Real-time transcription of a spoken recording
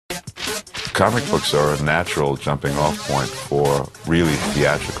Comic books are a natural jumping off point for really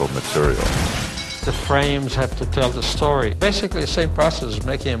theatrical material. The frames have to tell the story. Basically the same process as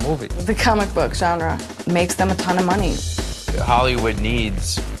making a movie. The comic book genre makes them a ton of money. Hollywood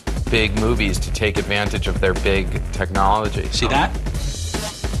needs big movies to take advantage of their big technology. See that?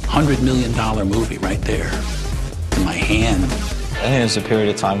 $100 million movie right there in my hand. I think there's a period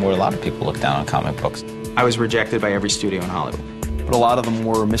of time where a lot of people look down on comic books. I was rejected by every studio in Hollywood. But a lot of them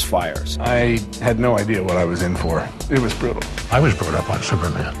were misfires. I had no idea what I was in for. It was brutal. I was brought up on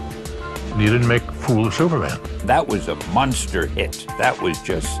Superman. You didn't make a fool of Superman. That was a monster hit. That was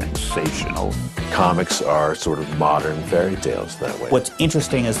just sensational. Comics are sort of modern fairy tales that way. What's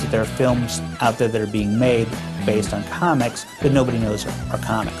interesting is that there are films out there that are being made based on comics that nobody knows are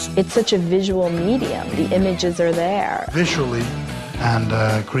comics. It's such a visual medium. The images are there. Visually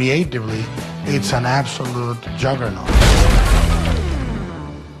and creatively, it's an absolute juggernaut.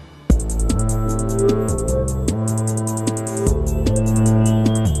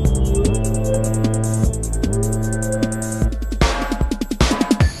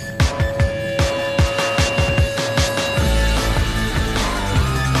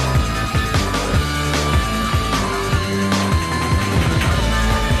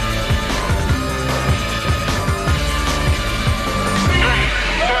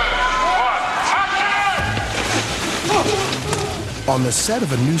 On the set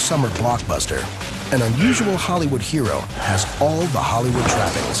of a new summer blockbuster, an unusual Hollywood hero has all the Hollywood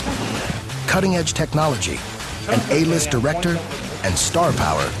trappings. Cutting-edge technology, an A-list director, and star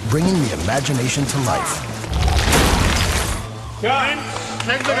power bringing the imagination to life.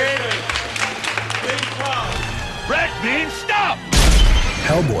 Red Bean, stop!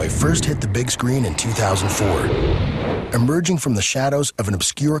 Hellboy first hit the big screen in 2004, emerging from the shadows of an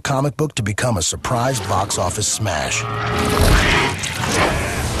obscure comic book to become a surprise box office smash.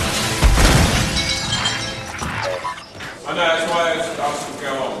 I know, that's why it's awesome to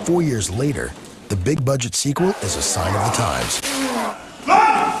go on. 4 years later, the big-budget sequel is a sign of the times.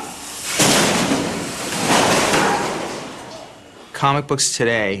 Comic books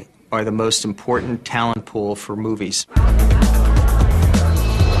today are the most important talent pool for movies.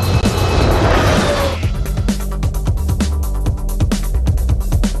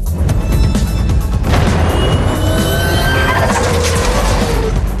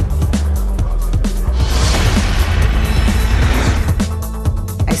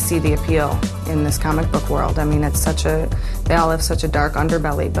 See the appeal in this comic book world. I mean, they all have such a dark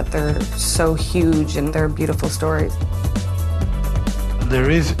underbelly, but they're so huge and they're beautiful stories. There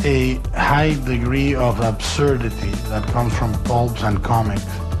is a high degree of absurdity that comes from pulps and comics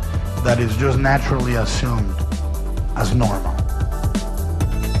that is just naturally assumed as normal.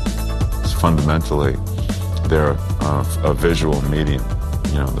 Fundamentally, they're a visual medium.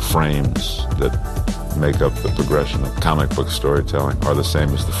 You know, the frames that make up the progression of comic book storytelling are the same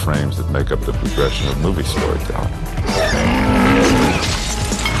as the frames that make up the progression of movie storytelling.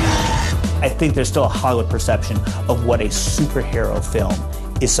 I think there's still a Hollywood perception of what a superhero film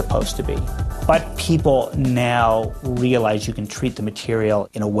is supposed to be. But people now realize you can treat the material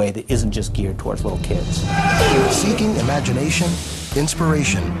in a way that isn't just geared towards little kids. Seeking imagination,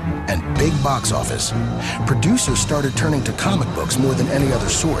 inspiration, and big box office, producers started turning to comic books more than any other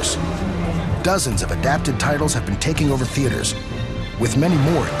source. Dozens of adapted titles have been taking over theaters, with many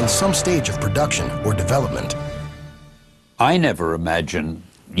more in some stage of production or development. I never imagined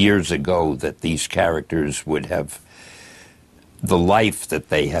years ago that these characters would have the life that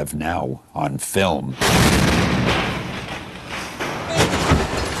they have now on film.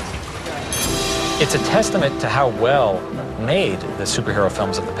 It's a testament to how well made the superhero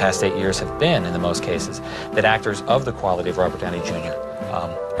films of the past 8 years have been, in the most cases, that actors of the quality of Robert Downey Jr.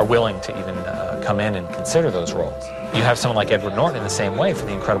 Are willing to even come in and consider those roles. You have someone like Edward Norton in the same way for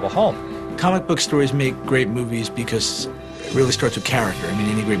The Incredible Hulk. Comic book stories make great movies because it really starts with character. I mean,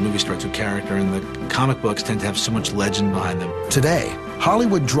 any great movie starts with character, and the comic books tend to have so much legend behind them. Today,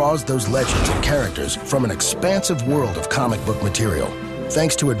 Hollywood draws those legends and characters from an expansive world of comic book material.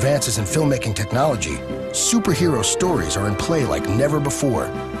 Thanks to advances in filmmaking technology, superhero stories are in play like never before.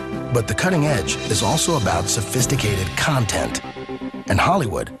 But the cutting edge is also about sophisticated content. And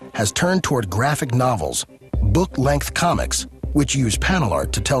Hollywood has turned toward graphic novels, book-length comics, which use panel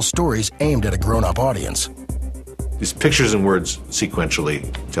art to tell stories aimed at a grown-up audience. These pictures and words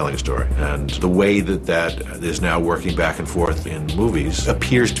sequentially telling a story. And the way that is now working back and forth in movies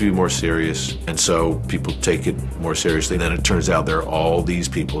appears to be more serious, and so people take it more seriously. And then it turns out there are all these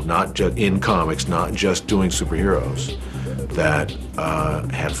people, not just in comics, not just doing superheroes, that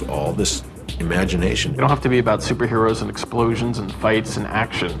have all this imagination. It don't have to be about superheroes and explosions and fights and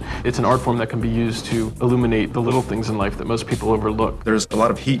action. It's an art form that can be used to illuminate the little things in life that most people overlook. There's a lot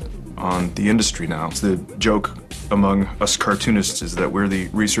of heat on the industry now. The joke among us cartoonists is that we're the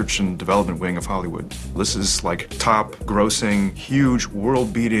research and development wing of Hollywood. This is like top grossing, huge,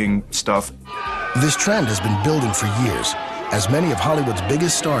 world-beating stuff. This trend has been building for years, as many of Hollywood's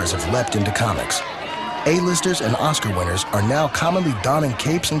biggest stars have leapt into comics. A-listers and Oscar winners are now commonly donning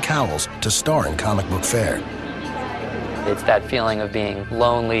capes and cowls to star in comic book fare. It's that feeling of being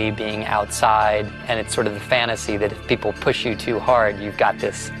lonely, being outside, and it's sort of the fantasy that if people push you too hard, you've got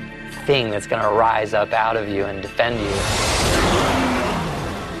this thing that's going to rise up out of you and defend you.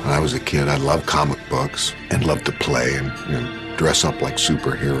 When I was a kid, I loved comic books and loved to play and dress up like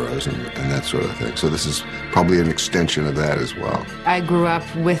superheroes and that sort of thing. So this is probably an extension of that as well. I grew up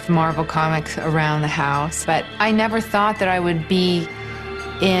with Marvel Comics around the house, but I never thought that I would be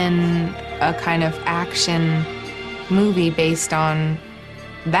in a kind of action movie based on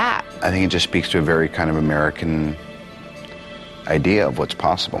that. I think it just speaks to a very kind of American idea of what's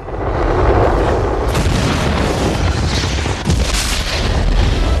possible.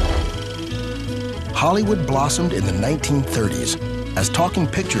 Hollywood blossomed in the 1930s as talking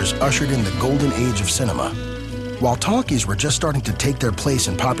pictures ushered in the golden age of cinema. While talkies were just starting to take their place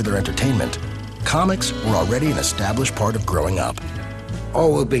in popular entertainment, comics were already an established part of growing up.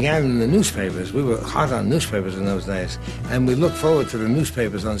 Oh, it began in the newspapers. We were hot on newspapers in those days. And we looked forward to the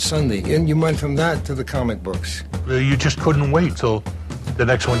newspapers on Sunday. And you went from that to the comic books. You just couldn't wait till the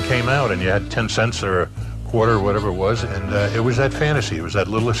next one came out and you had 10 cents or a quarter or whatever it was. And it was that fantasy. It was that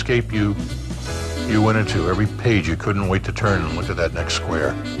little escape you went into. Every page you couldn't wait to turn and look at that next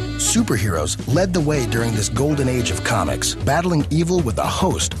square. Superheroes led the way during this golden age of comics, battling evil with a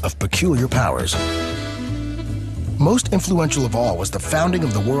host of peculiar powers. Most influential of all was the founding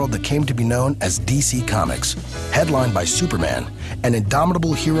of the world that came to be known as DC Comics, headlined by Superman, an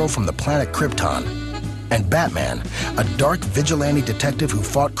indomitable hero from the planet Krypton, and Batman, a dark vigilante detective who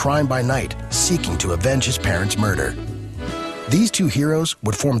fought crime by night, seeking to avenge his parents' murder. These two heroes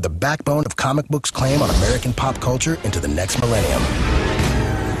would form the backbone of comic books' claim on American pop culture into the next millennium.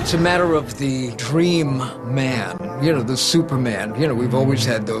 It's a matter of the dream man, the Superman. We've always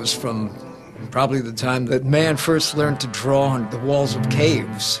had those from probably the time that man first learned to draw on the walls of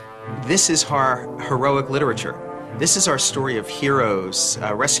caves. This is our heroic literature. This is our story of heroes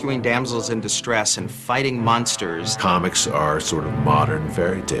rescuing damsels in distress and fighting monsters. Comics are sort of modern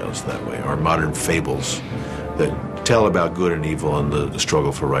fairy tales that way, or modern fables that tell about good and evil and the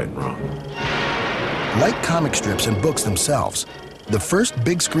struggle for right and wrong. Like comic strips and books themselves, the first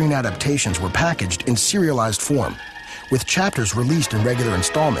big screen adaptations were packaged in serialized form, with chapters released in regular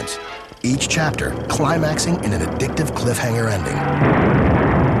installments, each chapter climaxing in an addictive cliffhanger ending.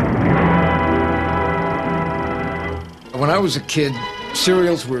 When I was a kid,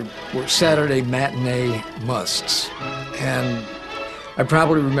 serials were Saturday matinee musts. And I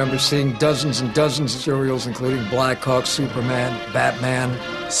probably remember seeing dozens and dozens of serials, including Black Hawk, Superman, Batman,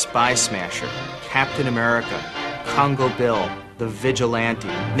 Spy Smasher, Captain America, Congo Bill, The Vigilante.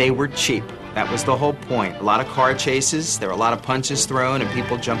 They were cheap. That was the whole point. A lot of car chases, there were a lot of punches thrown and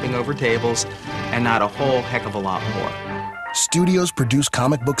people jumping over tables, and not a whole heck of a lot more. Studios produced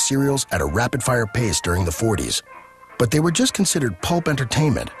comic book serials at a rapid-fire pace during the 40s, but they were just considered pulp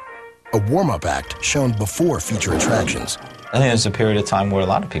entertainment, a warm-up act shown before feature attractions. I think there's a period of time where a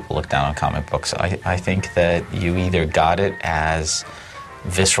lot of people look down on comic books. I think that you either got it as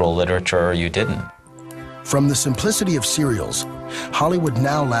visceral literature or you didn't. From the simplicity of serials, Hollywood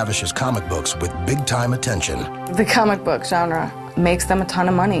now lavishes comic books with big-time attention. The comic book genre makes them a ton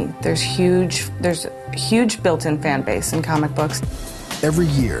of money. There's a huge built-in fan base in comic books. Every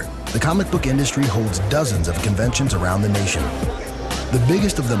year, the comic book industry holds dozens of conventions around the nation. The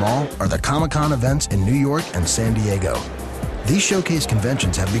biggest of them all are the Comic-Con events in New York and San Diego. These showcase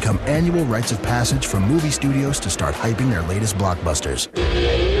conventions have become annual rites of passage for movie studios to start hyping their latest blockbusters.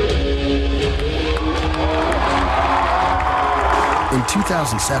 In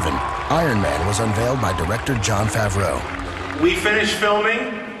 2007, Iron Man was unveiled by director Jon Favreau. We finished filming,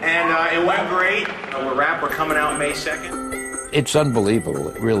 and it went great. We're coming out May 2nd. It's unbelievable,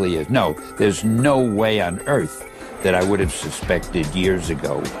 it really is. No, there's no way on earth that I would have suspected years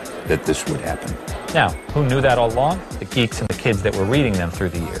ago that this would happen. Now, who knew that all along? The geeks and the kids that were reading them through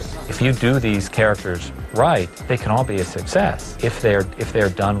the years. If you do these characters right, they can all be a success if they're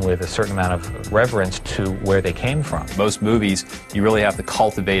done with a certain amount of reverence to where they came from. Most movies, you really have to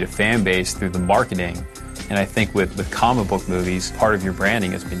cultivate a fan base through the marketing And I think with comic book movies, part of your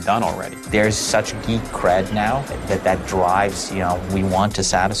branding has been done already. There's such geek cred now that drives, we want to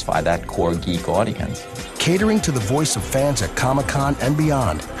satisfy that core geek audience. Catering to the voice of fans at Comic-Con and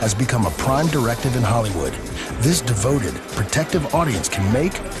beyond has become a prime directive in Hollywood. This devoted, protective audience can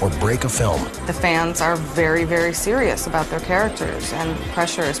make or break a film. The fans are very, very serious about their characters, and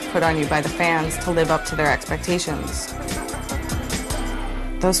pressure is put on you by the fans to live up to their expectations.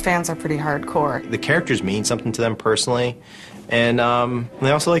 Those fans are pretty hardcore. The characters mean something to them personally, and they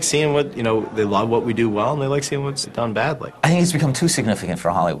also like seeing what, they love what we do well, and they like seeing what's done badly. I think it's become too significant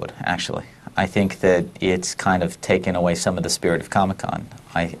for Hollywood, actually. I think that it's kind of taken away some of the spirit of Comic-Con.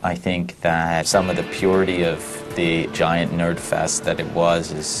 I think that some of the purity of the giant nerd fest that it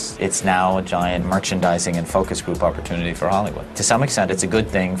was it's now a giant merchandising and focus group opportunity for Hollywood. To some extent, it's a good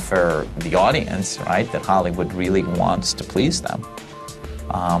thing for the audience, right, that Hollywood really wants to please them.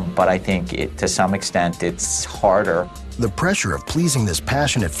 But I think to some extent, it's harder. The pressure of pleasing this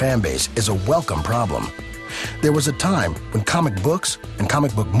passionate fan base is a welcome problem. There was a time when comic books and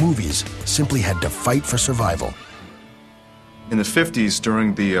comic book movies simply had to fight for survival. In the 50s,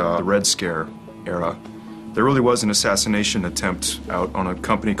 during the Red Scare era, there really was an assassination attempt out on a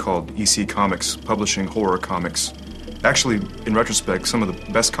company called EC Comics, publishing horror comics. Actually, in retrospect, some of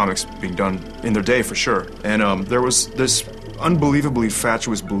the best comics being done in their day, for sure. And there was this unbelievably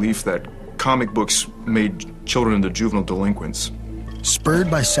fatuous belief that comic books made children into juvenile delinquents. Spurred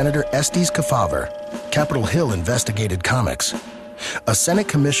by Senator Estes Kefauver, Capitol Hill investigated comics. A Senate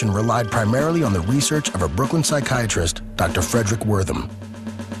commission relied primarily on the research of a Brooklyn psychiatrist, Dr. Frederick Wortham.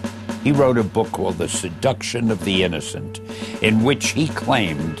 He wrote a book called The Seduction of the Innocent, in which he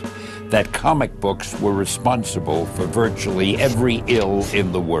claimed that comic books were responsible for virtually every ill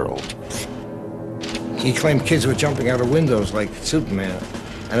in the world. He claimed kids were jumping out of windows like Superman.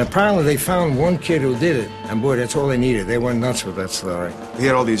 And apparently they found one kid who did it, and boy, that's all they needed. They went nuts with that story. He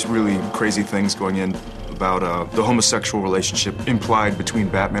had all these really crazy things going in about the homosexual relationship implied between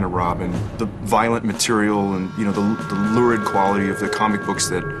Batman and Robin, the violent material and, the lurid quality of the comic books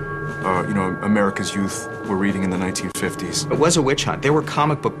that, America's youth were reading in the 1950s. It was a witch hunt. There were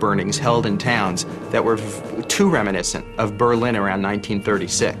comic book burnings held in towns that were too reminiscent of Berlin around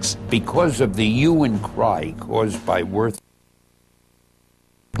 1936. Because of the hue and cry caused by Worth,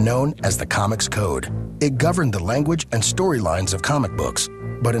 known as the Comics Code. It governed the language and storylines of comic books.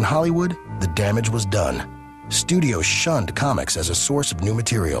 But in Hollywood, the damage was done. Studios shunned comics as a source of new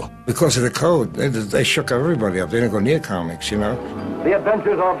material. Because of the code, they shook everybody up. They didn't go near comics, The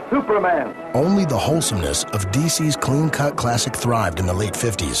Adventures of Superman. Only the wholesomeness of DC's clean-cut classic thrived in the late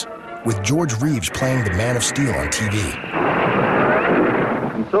 50s, with George Reeves playing the Man of Steel on TV.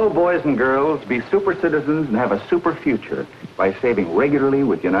 And so, boys and girls, be super citizens and have a super future by saving regularly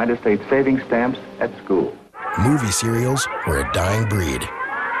with United States savings stamps at school. Movie serials were a dying breed.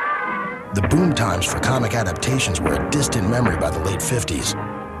 The boom times for comic adaptations were a distant memory by the late 50s.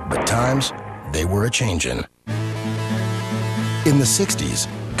 But times, they were a-changin'. In the 60s,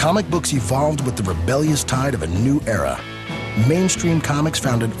 comic books evolved with the rebellious tide of a new era. Mainstream comics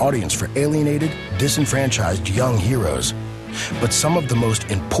found an audience for alienated, disenfranchised young heroes. But some of the most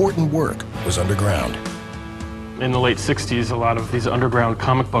important work was underground. In the late 60s, a lot of these underground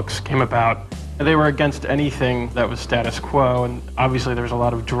comic books came about. They were against anything that was status quo, and obviously there was a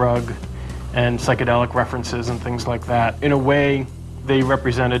lot of drug and psychedelic references and things like that. In a way, they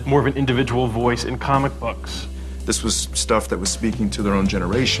represented more of an individual voice in comic books. This was stuff that was speaking to their own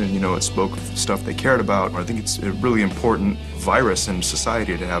generation, it spoke of stuff they cared about. I think it's a really important virus in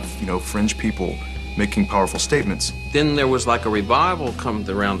society to have, fringe people making powerful statements. Then there was like a revival come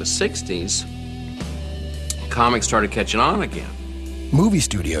around the 60s. Comics started catching on again. Movie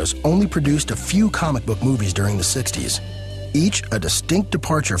studios only produced a few comic book movies during the 60s, each a distinct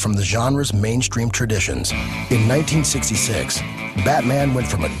departure from the genre's mainstream traditions. In 1966, Batman went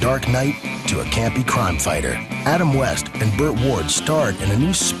from a dark knight to a campy crime fighter. Adam West and Burt Ward starred in a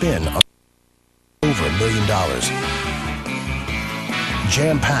new spin on over $1 million.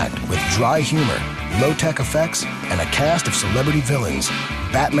 Jam-packed with dry humor, low-tech effects, and a cast of celebrity villains,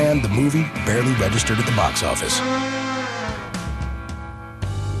 Batman the movie barely registered at the box office.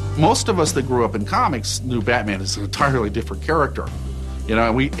 Most of us that grew up in comics knew Batman as an entirely different character,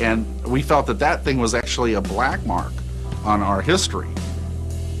 and we felt that thing was actually a black mark on our history.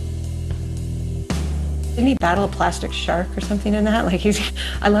 Didn't he battle a plastic shark or something in that?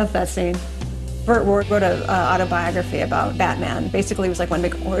 I love that scene. Burt Ward wrote an autobiography about Batman. Basically, it was like one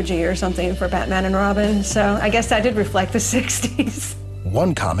big orgy or something for Batman and Robin. So I guess that did reflect the 60s.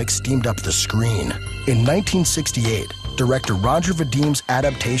 One comic steamed up the screen. In 1968, director Roger Vadim's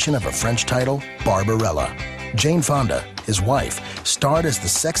adaptation of a French title, Barbarella. Jane Fonda, his wife, starred as the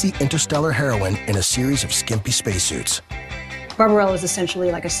sexy interstellar heroine in a series of skimpy spacesuits. Barbarella is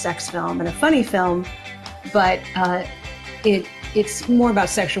essentially like a sex film and a funny film, but it's more about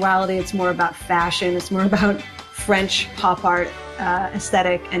sexuality, it's more about fashion, it's more about French pop art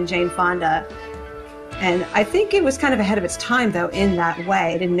aesthetic and Jane Fonda. And I think it was kind of ahead of its time, though, in that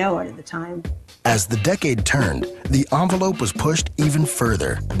way. I didn't know it at the time. As the decade turned, the envelope was pushed even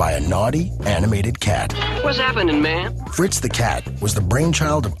further by a naughty, animated cat. What's happening, man? Fritz the Cat was the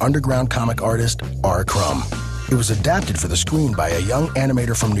brainchild of underground comic artist R. Crumb. It was adapted for the screen by a young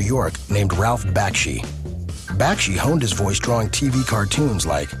animator from New York named Ralph Bakshi. Bakshi honed his voice drawing TV cartoons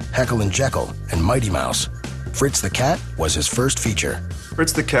like Heckle and Jekyll and Mighty Mouse. Fritz the Cat was his first feature.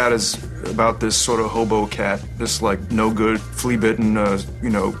 Fritz the Cat is about this sort of hobo cat, this like no good, flea-bitten,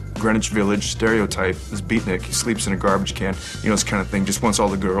 Greenwich Village stereotype, this beatnik. He sleeps in a garbage can, this kind of thing, just wants all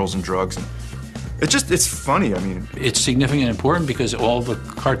the girls and drugs. And it's funny, I mean. It's significant and important because all the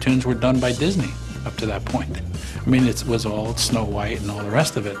cartoons were done by Disney up to that point. I mean, it was all Snow White and all the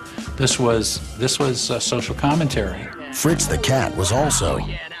rest of it. This was social commentary. Fritz the Cat was also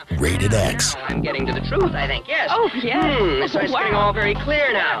rated X. I'm getting to the truth, I think, yes. Oh, yeah. So it's getting all very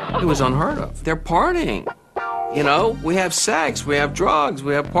clear now. It was unheard of. They're partying. We have sex, we have drugs,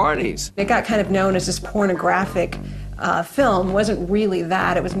 we have parties. It got kind of known as this pornographic film. It wasn't really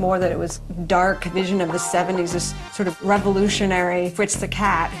that. It was more that it was dark vision of the 70s, this sort of revolutionary Fritz the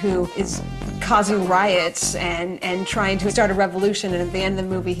Cat who is causing riots and trying to start a revolution. And at the end of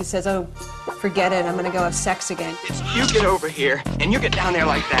the movie, he says, oh, forget it, I'm going to go have sex again. You get over here, and you get down there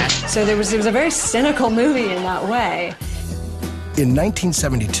like that. So it was a very cynical movie in that way. In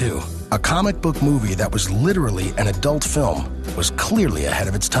 1972, a comic book movie that was literally an adult film was clearly ahead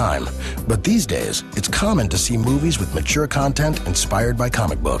of its time. But these days, it's common to see movies with mature content inspired by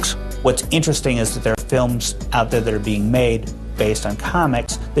comic books. What's interesting is that there are films out there that are being made based on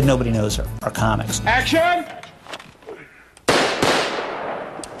comics that nobody knows are comics. Action!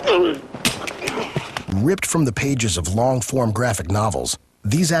 Ripped from the pages of long-form graphic novels,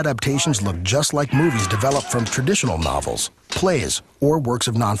 these adaptations look just like movies developed from traditional novels, plays, or works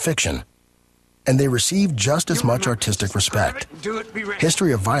of nonfiction. And they receive just as much artistic respect.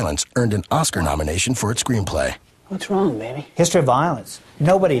 History of Violence earned an Oscar nomination for its screenplay. What's wrong, baby? History of Violence.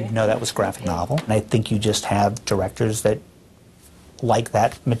 Nobody'd know that was a graphic novel. And I think you just have directors that like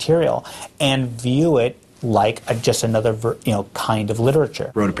that material and view it like just another kind of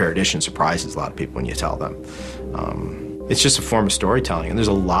literature. Road to Perdition surprises a lot of people when you tell them. It's just a form of storytelling, and there's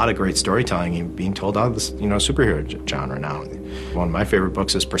a lot of great storytelling being told out of this, superhero genre now. One of my favorite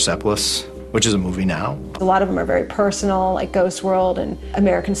books is Persepolis, which is a movie now. A lot of them are very personal, like Ghost World and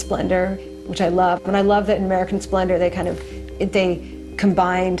American Splendor, which I love. And I love that in American Splendor they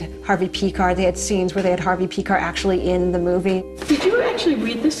combined Harvey Pekar. They had scenes where they had Harvey Pekar actually in the movie. Did you actually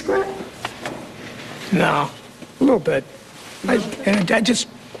read the script? No, a little bit. I just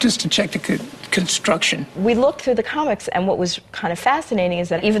to check the construction. We looked through the comics, and what was kind of fascinating is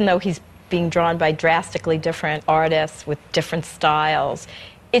that even though he's being drawn by drastically different artists with different styles,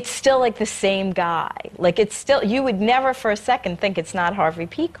 it's still like the same guy. Like it's still, you would never for a second think it's not Harvey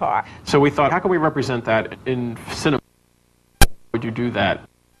Pekar. So we thought, how can we represent that in cinema? Would you do that?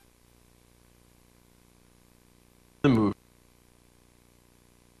 The movie.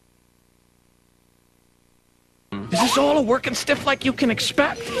 Is this all a working stiff like you can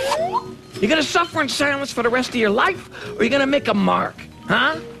expect? You're gonna suffer in silence for the rest of your life, or you're gonna make a mark,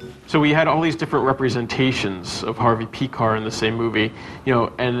 huh? So we had all these different representations of Harvey Pekar in the same movie,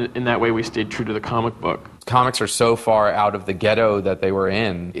 and in that way we stayed true to the comic book. Comics are so far out of the ghetto that they were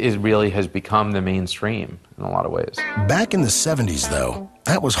in, it really has become the mainstream in a lot of ways. Back in the 70s, though,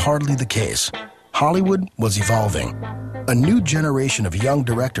 that was hardly the case. Hollywood was evolving. A new generation of young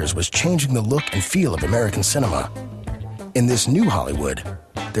directors was changing the look and feel of American cinema. In this new Hollywood,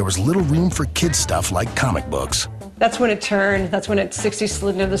 there was little room for kid stuff like comic books. That's when it turned. That's when it 60s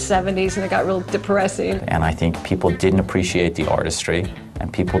slid into the 70s and it got real depressing. And I think people didn't appreciate the artistry,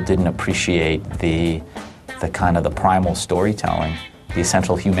 and people didn't appreciate the kind of the primal storytelling, the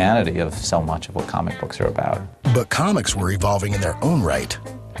essential humanity of so much of what comic books are about. But comics were evolving in their own right,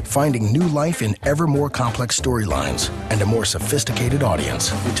 finding new life in ever more complex storylines and a more sophisticated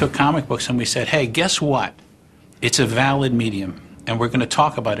audience. We took comic books and we said, hey, guess what? It's a valid medium, and we're going to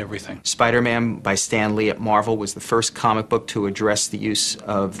talk about everything. Spider-Man by Stan Lee at Marvel was the first comic book to address the use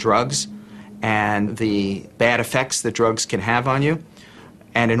of drugs and the bad effects that drugs can have on you.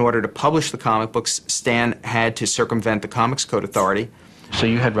 And in order to publish the comic books, Stan had to circumvent the Comics Code Authority. So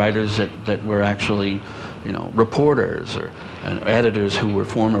you had writers that were actually reporters and editors who were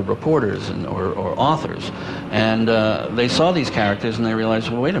former reporters or authors, and they saw these characters and they realized,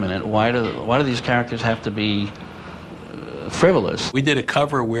 well, wait a minute, why do these characters have to be frivolous? We did a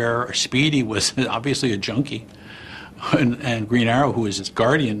cover where Speedy was obviously a junkie, and Green Arrow, who is his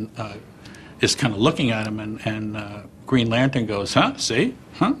guardian, is kind of looking at him, and Green Lantern goes, huh, see?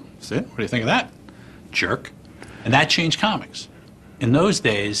 Huh? See? What do you think of that? Jerk. And that changed comics. In those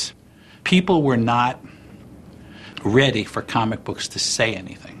days, people were not ready for comic books to say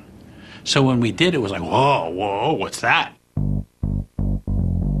anything. So when we did, it was like, whoa, what's that?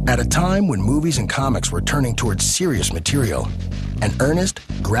 At a time when movies and comics were turning towards serious material, an earnest,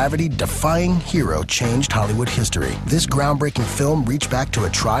 gravity-defying hero changed Hollywood history. This groundbreaking film reached back to a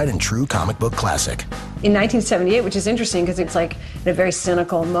tried-and-true comic book classic. In 1978, which is interesting because it's like a very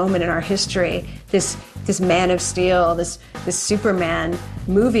cynical moment in our history, this Man of Steel, this Superman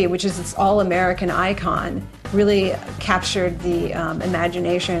movie, which is this all-American icon, really captured the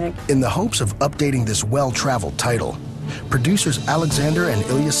imagination. In the hopes of updating this well-traveled title, producers Alexander and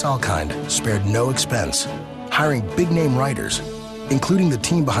Ilya Salkind spared no expense, hiring big-name writers, including the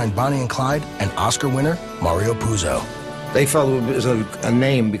team behind Bonnie and Clyde and Oscar winner Mario Puzo. They felt it was a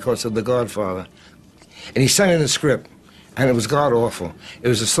name because of The Godfather. And he sent in the script, and it was god-awful. It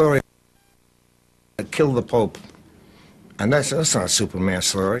was a story that killed the Pope. And that's not a Superman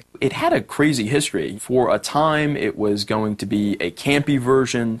story. It had a crazy history. For a time, it was going to be a campy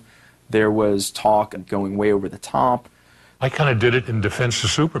version. There was talk of going way over the top. I kind of did it in defense of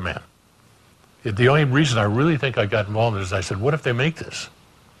Superman. The only reason I really think I got involved is I said, what if they make this?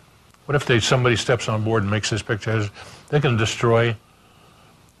 What if somebody steps on board and makes this picture? They can destroy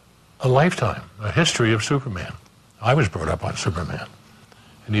a lifetime, a history of Superman. I was brought up on Superman,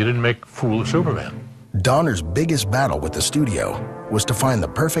 and you didn't make a fool of Superman. Donner's biggest battle with the studio was to find the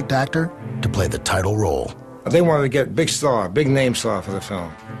perfect actor to play the title role. They wanted to get a big star, big name star for the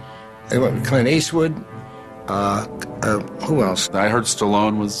film. They went with Clint Eastwood. Who else? I heard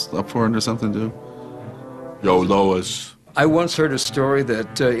Stallone was up for it or something too. Yo, Lois. I once heard a story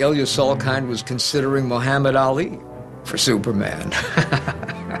that Ilya Salkind was considering Muhammad Ali for Superman.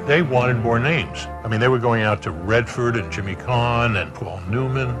 They wanted more names. I mean, they were going out to Redford and Jimmy Caan and Paul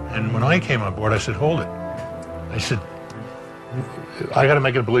Newman. And when I came on board, I said, hold it. I said, I got to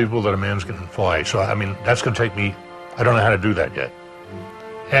make it believable that a man's going to fly. So, I mean, that's going to take me, I don't know how to do that yet.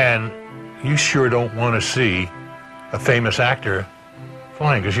 And you sure don't want to see a famous actor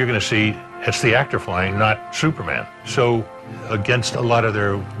flying, because you're going to see it's the actor flying, not Superman. So, against a lot of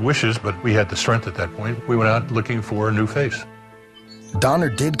their wishes, but we had the strength at that point, we went out looking for a new face. Donner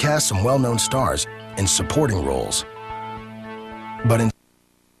did cast some well-known stars in supporting roles. But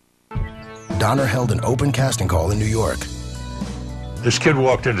Donner held an open casting call in New York. This kid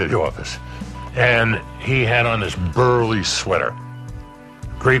walked into the office, and he had on this burly sweater,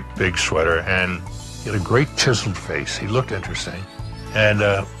 great big sweater, and he had a great chiseled face. He looked interesting, and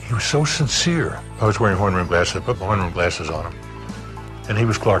he was so sincere. I was wearing horn rim glasses. I put my horn rim glasses on him, and he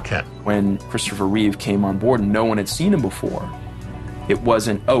was Clark Kent. When Christopher Reeve came on board and no one had seen him before, it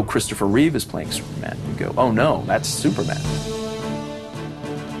wasn't, oh, Christopher Reeve is playing Superman. You go, oh no, that's Superman.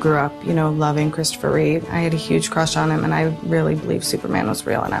 Grew up, loving Christopher Reeve. I had a huge crush on him, and I really believed Superman was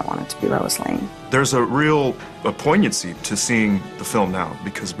real, and I wanted to be Lois Lane. There's a real poignancy to seeing the film now,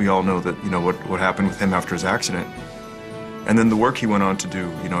 because we all know that, what happened with him after his accident. And then the work he went on to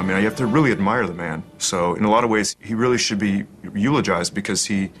do, you have to really admire the man. So in a lot of ways, he really should be eulogized, because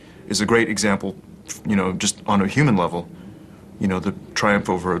he is a great example, just on a human level, the triumph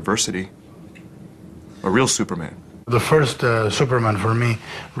over adversity. A real Superman. The first Superman, for me,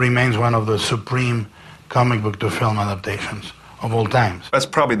 remains one of the supreme comic book to film adaptations of all times. That's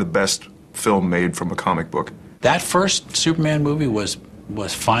probably the best film made from a comic book. That first Superman movie was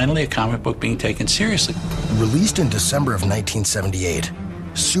finally a comic book being taken seriously. Released in December of 1978,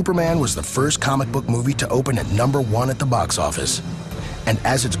 Superman was the first comic book movie to open at #1 at the box office. And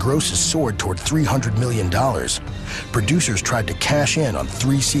as its grosses soared toward $300 million, producers tried to cash in on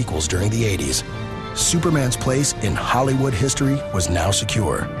 3 sequels during the 80s. Superman's place in Hollywood history was now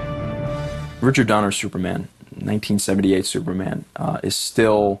secure. Richard Donner's Superman, 1978 Superman, is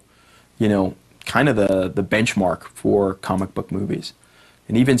still, kind of the benchmark for comic book movies.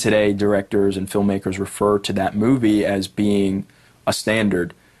 And even today, directors and filmmakers refer to that movie as being a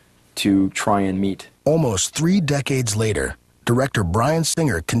standard to try and meet. Almost 3 decades later, director Bryan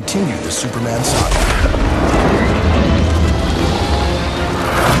Singer continued the Superman saga.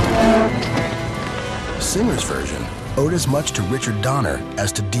 Singer's version owed as much to Richard Donner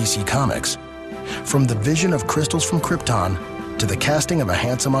as to DC Comics. From the vision of crystals from Krypton, to the casting of a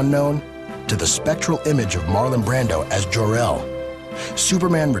handsome unknown, to the spectral image of Marlon Brando as Jor-El.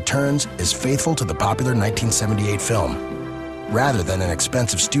 Superman Returns is faithful to the popular 1978 film, rather than an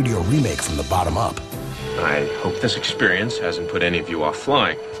expensive studio remake from the bottom up. I hope this experience hasn't put any of you off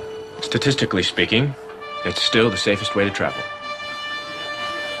flying. Statistically speaking, it's still the safest way to travel.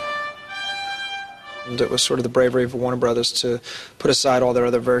 And it was sort of the bravery of Warner Brothers to put aside all their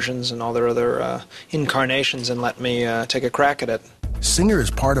other versions and all their other incarnations and let me take a crack at it. Singer is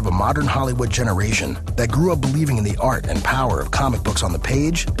part of a modern Hollywood generation that grew up believing in the art and power of comic books on the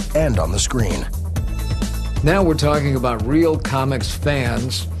page and on the screen. Now we're talking about real comics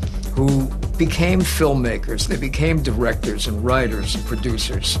fans who became filmmakers. They became directors and writers and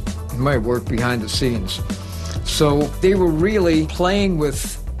producers. They might work behind the scenes. So they were really playing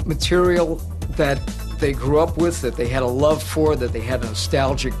with material that they grew up with, that they had a love for, that they had a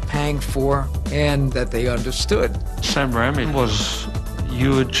nostalgic pang for, and that they understood. Sam Raimi was a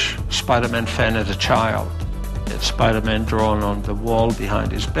huge Spider-Man fan as a child. Spider-Man drawn on the wall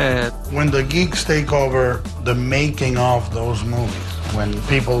behind his bed. When the geeks take over the making of those movies, when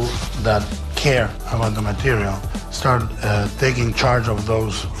people that care about the material start taking charge of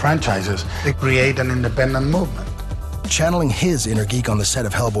those franchises, they create an independent movement. Channeling his inner geek on the set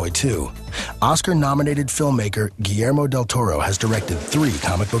of Hellboy 2, Oscar-nominated filmmaker Guillermo del Toro has directed 3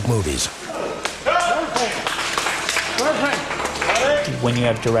 comic book movies. When you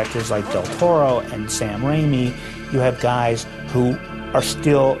have directors like Del Toro and Sam Raimi, you have guys who are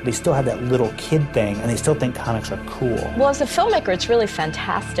still have that little kid thing, and they still think comics are cool. Well, as a filmmaker, it's really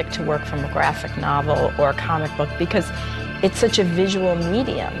fantastic to work from a graphic novel or a comic book because it's such a visual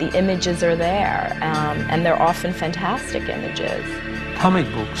medium. The images are there, and they're often fantastic images. Comic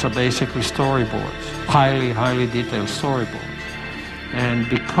books are basically storyboards, highly, highly detailed storyboards. And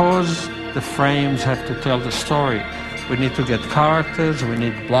because the frames have to tell the story, we need to get characters, we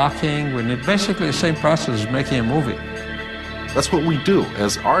need blocking, we need basically the same process as making a movie. That's what we do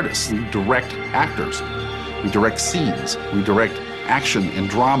as artists. We direct actors, we direct scenes, we direct action and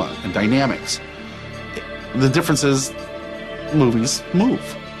drama and dynamics. The difference is movies move.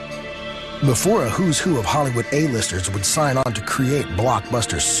 Before a who's who of Hollywood A-listers would sign on to create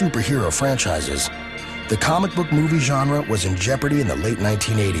blockbuster superhero franchises, the comic book movie genre was in jeopardy in the late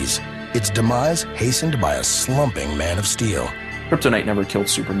 1980s. Its demise hastened by a slumping Man of Steel. Kryptonite never killed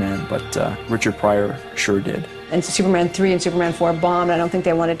Superman, but Richard Pryor sure did. And Superman 3 and Superman 4 bombed. I don't think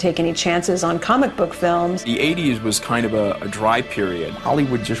they want to take any chances on comic book films. The 80s was kind of a dry period.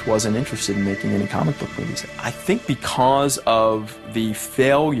 Hollywood just wasn't interested in making any comic book movies. I think because of the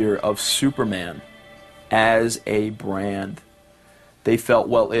failure of Superman as a brand, they felt,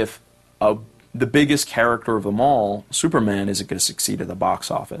 well, if the biggest character of them all, Superman, isn't going to succeed at the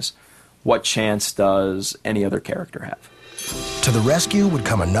box office, what chance does any other character have? To the rescue would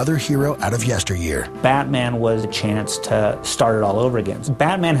come another hero out of yesteryear. Batman was a chance to start it all over again.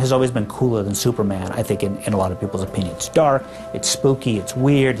 Batman has always been cooler than Superman, I think, in a lot of people's opinion. It's dark, it's spooky, it's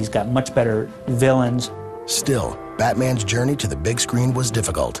weird, he's got much better villains. Still, Batman's journey to the big screen was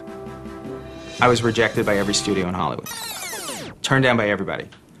difficult. I was rejected by every studio in Hollywood. Turned down by everybody.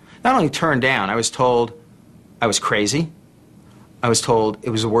 Not only turned down, I was told I was crazy. I was told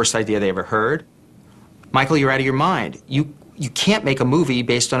it was the worst idea they ever heard. Michael, you're out of your mind. You can't make a movie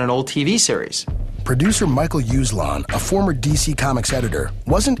based on an old TV series. Producer Michael Uslan, a former DC Comics editor,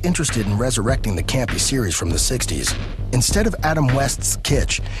 wasn't interested in resurrecting the campy series from the 60s. Instead of Adam West's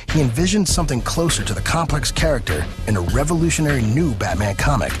kitsch, he envisioned something closer to the complex character in a revolutionary new Batman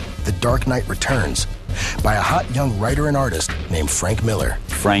comic, The Dark Knight Returns, by a hot young writer and artist named Frank Miller.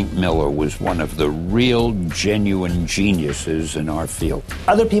 Frank Miller was one of the real, genuine geniuses in our field.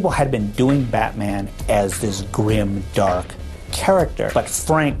 Other people had been doing Batman as this grim, dark character, but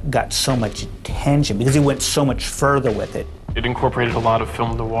Frank got so much attention because he went so much further with it. It incorporated a lot of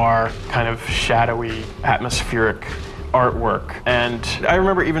film noir, kind of shadowy, atmospheric artwork. And I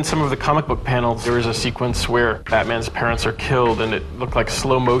remember even some of the comic book panels, there was a sequence where Batman's parents are killed and it looked like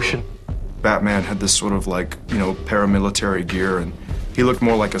slow motion. Batman had this sort of like, paramilitary gear, and he looked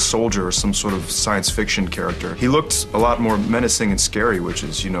more like a soldier or some sort of science fiction character. He looked a lot more menacing and scary, which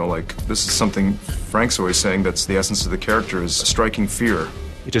is, this is something Frank's always saying, that's the essence of the character, is striking fear.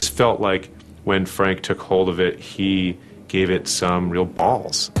 It just felt like when Frank took hold of it, he gave it some real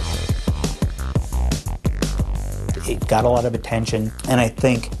balls. It got a lot of attention, and I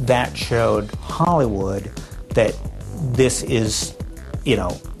think that showed Hollywood that this is,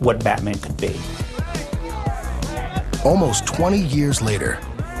 what Batman could be. Almost 20 years later,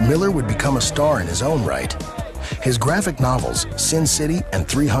 Miller would become a star in his own right. His graphic novels, Sin City and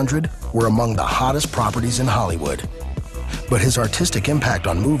 300, were among the hottest properties in Hollywood. But his artistic impact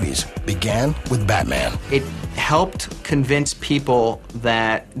on movies began with Batman. It helped convince people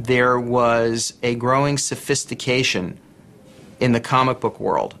that there was a growing sophistication in the comic book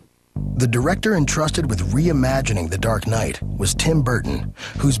world. The director entrusted with reimagining The Dark Knight was Tim Burton,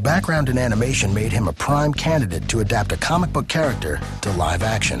 whose background in animation made him a prime candidate to adapt a comic book character to live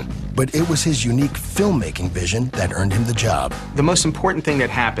action. But it was his unique filmmaking vision that earned him the job. The most important thing that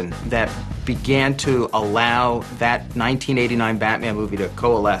happened that began to allow that 1989 Batman movie to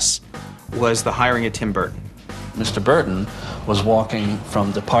coalesce was the hiring of Tim Burton. Mr. Burton was walking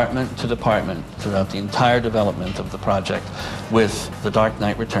from department to department throughout the entire development of the project with The Dark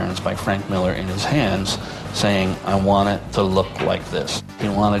Knight Returns by Frank Miller in his hands, saying, I want it to look like this. He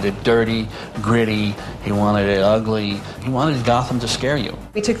wanted it dirty, gritty, he wanted it ugly, he wanted Gotham to scare you.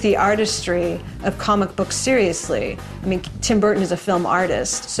 We took the artistry of comic books seriously. I mean, Tim Burton is a film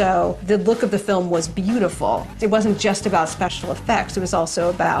artist, so the look of the film was beautiful. It wasn't just about special effects, it was also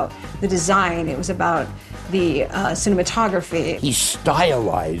about the design, it was about the cinematography. He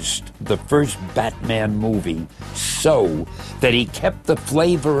stylized the first Batman movie so that he kept the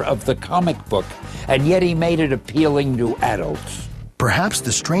flavor of the comic book, and yet he made it appealing to adults. Perhaps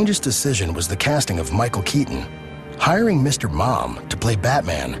the strangest decision was the casting of Michael Keaton. Hiring Mr. Mom to play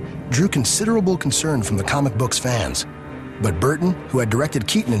Batman drew considerable concern from the comic books fans. But Burton, who had directed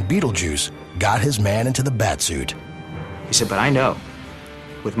Keaton in Beetlejuice, got his man into the Batsuit. He said, but I know,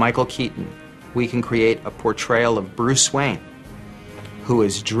 with Michael Keaton, we can create a portrayal of Bruce Wayne, who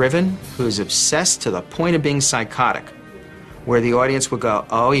is driven, who is obsessed to the point of being psychotic, where the audience would go,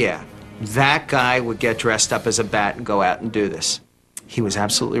 oh yeah, that guy would get dressed up as a bat and go out and do this. He was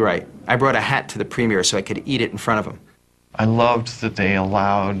absolutely right. I brought a hat to the premiere so I could eat it in front of him. I loved that they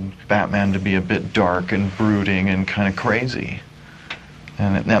allowed Batman to be a bit dark and brooding and kind of crazy.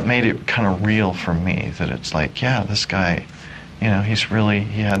 And that made it kind of real for me, that it's like, yeah, this guy, you know,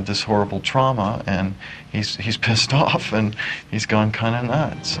 he had this horrible trauma, and he's pissed off, and he's gone kind of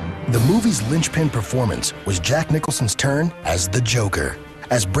nuts. The movie's linchpin performance was Jack Nicholson's turn as the Joker.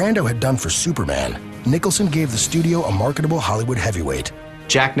 As Brando had done for Superman, Nicholson gave the studio a marketable Hollywood heavyweight.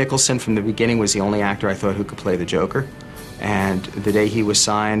 Jack Nicholson from the beginning was the only actor I thought who could play the Joker, and the day he was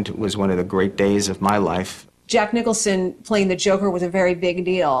signed was one of the great days of my life. Jack Nicholson playing the Joker was a very big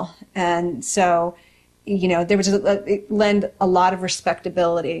deal, and so you know, there was it lent a lot of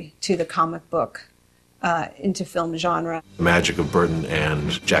respectability to the comic book into film genre. The magic of Burton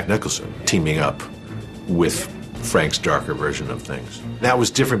and Jack Nicholson teaming up with Frank's darker version of things. That was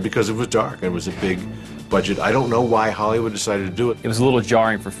different because it was dark. It was a big budget. I don't know why Hollywood decided to do it. It was a little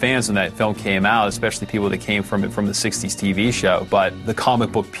jarring for fans when that film came out, especially people that came from it from the 60s TV show. But the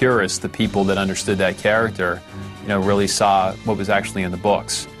comic book purists, the people that understood that character, you know, really saw what was actually in the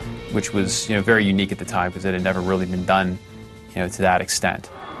books, which was, you know, very unique at the time because it had never really been done, you know, to that extent.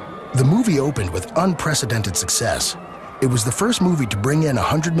 The movie opened with unprecedented success. It was the first movie to bring in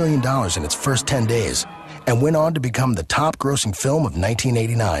 $100 million in its first 10 days and went on to become the top-grossing film of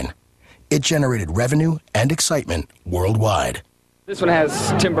 1989. It generated revenue and excitement worldwide. This one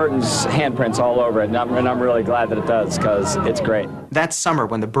has Tim Burton's handprints all over it, and I'm really glad that it does because it's great. That summer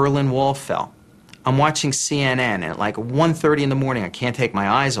when the Berlin Wall fell, I'm watching CNN, and at like 1:30 in the morning, I can't take my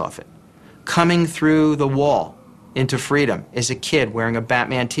eyes off it. Coming through the wall into freedom is a kid wearing a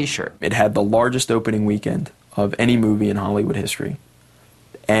Batman t-shirt. It had the largest opening weekend of any movie in Hollywood history.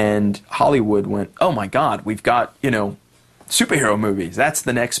 And Hollywood went, oh my God, we've got, you know, superhero movies. That's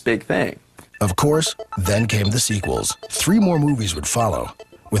the next big thing. Of course, then came the sequels. 3 more movies would follow,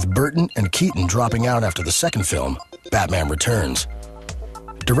 with Burton and Keaton dropping out after the second film, Batman Returns.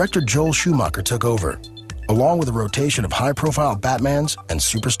 Director Joel Schumacher took over, along with a rotation of high-profile Batmans and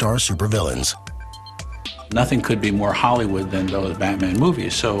superstar supervillains. Nothing could be more Hollywood than those Batman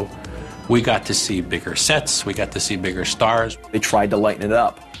movies, so we got to see bigger sets, we got to see bigger stars. They tried to lighten it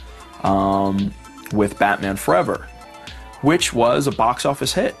up with Batman Forever, which was a box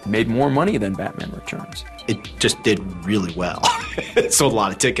office hit, made more money than Batman Returns. It just did really well. It sold a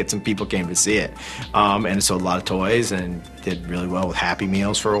lot of tickets and people came to see it. And it sold a lot of toys and did really well with Happy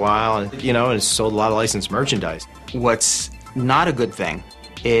Meals for a while. And, you know, and it sold a lot of licensed merchandise. What's not a good thing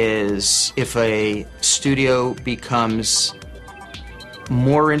is if a studio becomes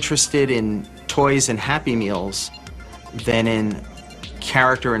more interested in toys and Happy Meals than in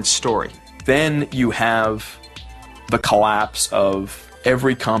character and story. Then you have the collapse of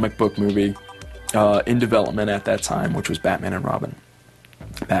every comic book movie in development at that time, which was Batman and Robin.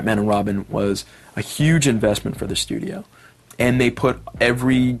 Batman and Robin was a huge investment for the studio, and they put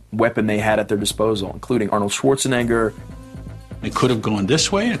every weapon they had at their disposal, including Arnold Schwarzenegger. It could have gone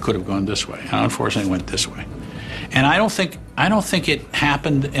this way, and it could have gone this way, and unfortunately it went this way. And I don't think it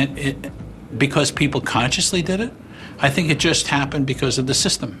happened because people consciously did it. I think it just happened because of the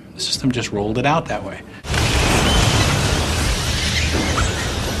system. The system just rolled it out that way.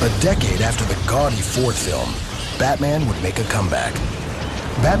 A decade after the gaudy fourth film, Batman would make a comeback.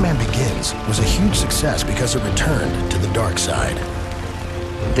 Batman Begins was a huge success because it returned to the dark side.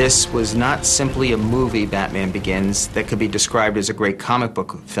 This was not simply a movie, Batman Begins, that could be described as a great comic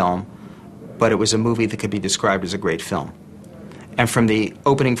book film, but it was a movie that could be described as a great film. And from the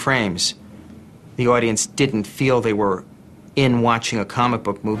opening frames, the audience didn't feel they were in watching a comic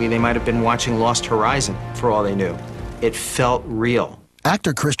book movie. They might have been watching Lost Horizon, for all they knew. It felt real.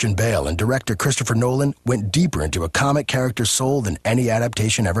 Actor Christian Bale and director Christopher Nolan went deeper into a comic character's soul than any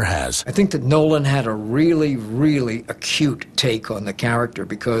adaptation ever has. I think that Nolan had a really, really acute take on the character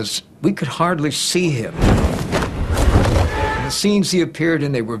because we could hardly see him. And the scenes he appeared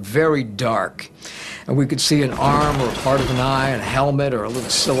in, they were very dark. And we could see an arm or a part of an eye, and a helmet or a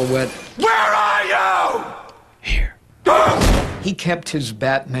little silhouette. Where are you? Here. He kept his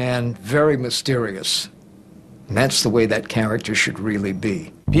Batman very mysterious. And that's the way that character should really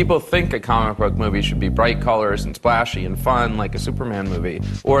be. People think a comic book movie should be bright colors and splashy and fun like a Superman movie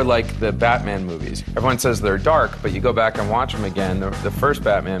or like the Batman movies. Everyone says they're dark, but you go back and watch them again, the first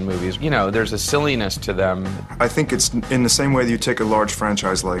Batman movies, you know, there's a silliness to them. I think it's in the same way that you take a large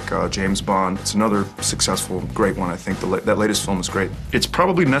franchise like James Bond. It's another successful, great one, I think. That latest film is great. It's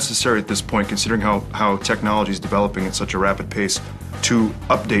probably necessary at this point, considering how technology is developing at such a rapid pace, to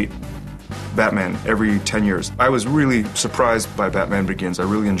update Batman every 10 years. I was really surprised by Batman Begins. I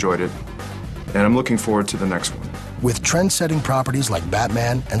really enjoyed it, and I'm looking forward to the next one. With trend-setting properties like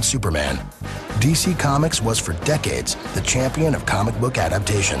Batman and Superman, DC Comics was for decades the champion of comic book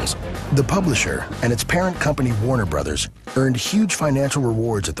adaptations. The publisher and its parent company Warner Brothers earned huge financial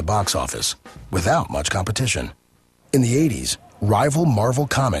rewards at the box office without much competition. In the 80s, rival Marvel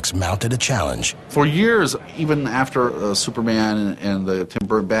Comics mounted a challenge. For years, even after Superman and the Tim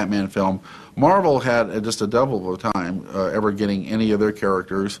Burton Batman film, Marvel had just a devil of a time ever getting any of their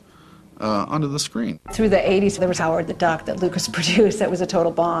characters onto the screen. Through the 80s, there was Howard the Duck that Lucas produced that was a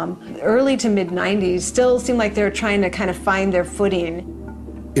total bomb. Early to mid-90s still seemed like they were trying to kind of find their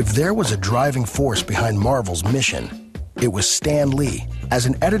footing. If there was a driving force behind Marvel's mission, it was Stan Lee. As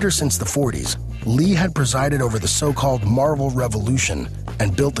an editor since the 40s, Lee had presided over the so-called Marvel Revolution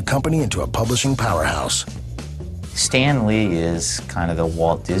and built the company into a publishing powerhouse. Stan Lee is kind of the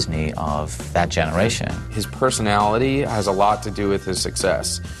Walt Disney of that generation. His personality has a lot to do with his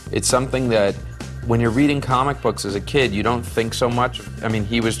success. It's something that when you're reading comic books as a kid, you don't think so much. I mean,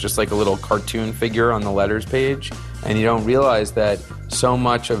 he was just like a little cartoon figure on the letters page, and you don't realize that so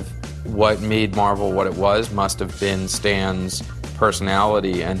much of what made Marvel what it was must have been Stan's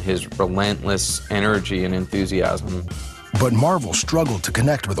personality and his relentless energy and enthusiasm. But Marvel struggled to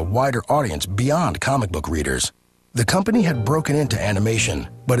connect with a wider audience beyond comic book readers. The company had broken into animation,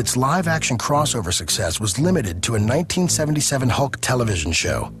 but its live-action crossover success was limited to a 1977 Hulk television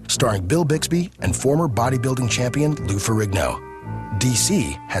show starring Bill Bixby and former bodybuilding champion Lou Ferrigno.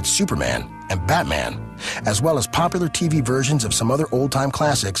 DC had Superman and Batman, as well as popular TV versions of some other old-time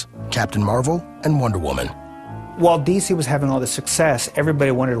classics, Captain Marvel and Wonder Woman. While DC was having all this success,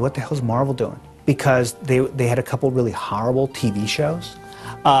 everybody wondered, what the hell's Marvel doing? Because they had a couple really horrible TV shows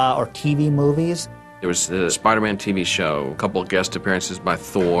or TV movies. There was the Spider-Man TV show, a couple of guest appearances by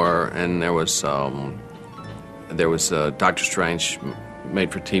Thor, and there was Doctor Strange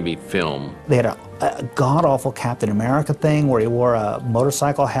made-for-TV film. They had a god-awful Captain America thing where he wore a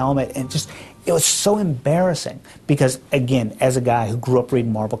motorcycle helmet, and it was so embarrassing because, again, as a guy who grew up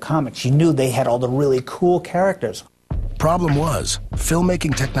reading Marvel Comics, you knew they had all the really cool characters. Problem was,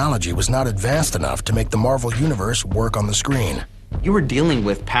 filmmaking technology was not advanced enough to make the Marvel Universe work on the screen. You were dealing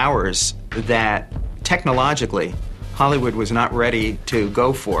with powers that technologically Hollywood was not ready to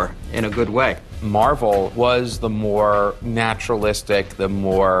go for in a good way. Marvel was the more naturalistic, the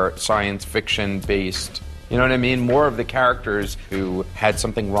more science fiction based, you know what I mean? More of the characters who had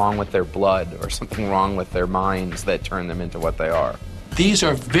something wrong with their blood or something wrong with their minds that turned them into what they are. These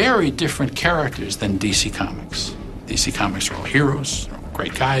are very different characters than DC Comics. DC Comics are all heroes, they're all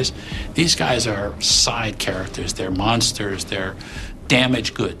great guys. These guys are side characters, they're monsters, they're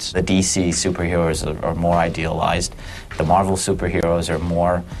damaged goods. The DC superheroes are more idealized. The Marvel superheroes are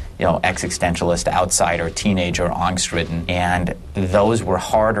more, existentialist, outsider, teenager, angst-ridden, and those were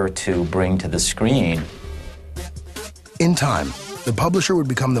harder to bring to the screen. In time, the publisher would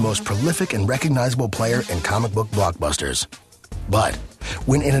become the most prolific and recognizable player in comic book blockbusters. But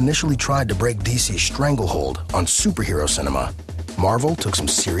when it initially tried to break DC's stranglehold on superhero cinema, Marvel took some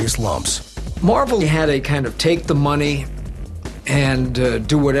serious lumps. Marvel had a kind of take the money and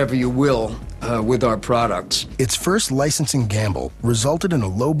do whatever you will with our products. Its first licensing gamble resulted in a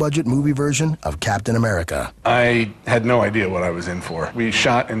low-budget movie version of Captain America. I had no idea what I was in for. We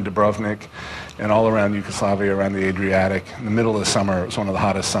shot in Dubrovnik and all around Yugoslavia, around the Adriatic. In the middle of the summer, it was one of the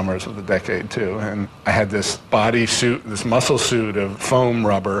hottest summers of the decade, too. And I had this body suit, this muscle suit of foam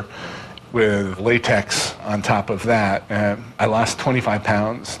rubber with latex on top of that. And I lost 25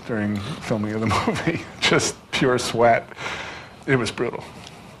 pounds during filming of the movie. Just pure sweat. It was brutal.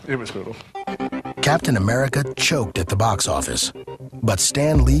 It was brutal. Captain America choked at the box office, but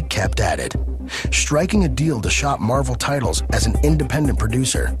Stan Lee kept at it, striking a deal to shop Marvel titles as an independent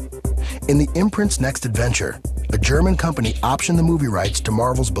producer. In the imprint's next adventure, a German company optioned the movie rights to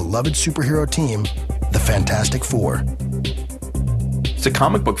Marvel's beloved superhero team, the Fantastic Four. To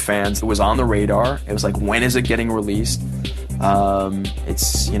comic book fans, it was on the radar. It was like, when is it getting released?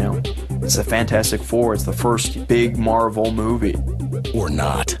 It's the Fantastic Four. It's the first big Marvel movie. Or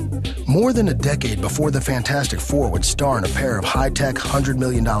not. More than a decade before the Fantastic Four would star in a pair of high-tech $100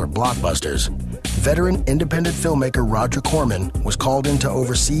 million blockbusters, veteran independent filmmaker Roger Corman was called in to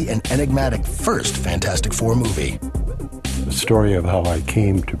oversee an enigmatic first Fantastic Four movie. The story of how I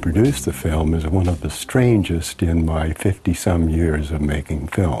came to produce the film is one of the strangest in my 50-some years of making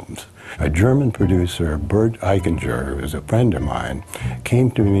films. A German producer, Bert Eichinger, who is a friend of mine,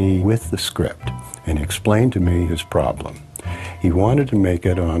 came to me with the script and explained to me his problem. He wanted to make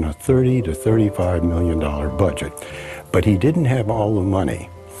it on a $30 to $35 million budget, but he didn't have all the money,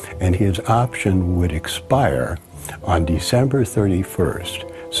 and his option would expire on December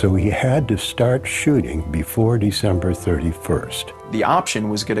 31st. So he had to start shooting before December 31st. The option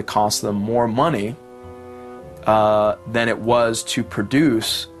was going to cost them more money than it was to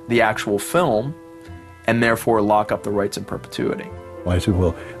produce the actual film and therefore lock up the rights in perpetuity. I said,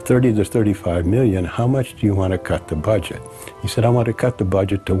 well, 30 to 35 million, how much do you want to cut the budget? He said, I want to cut the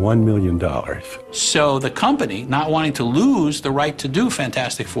budget to $1 million. So the company, not wanting to lose the right to do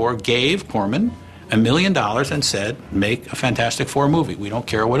Fantastic Four, gave Corman $1 million and said, make a Fantastic Four movie. We don't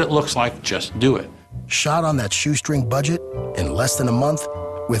care what it looks like, just do it. Shot on that shoestring budget in less than a month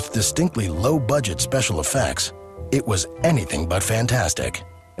with distinctly low-budget special effects, it was anything but fantastic.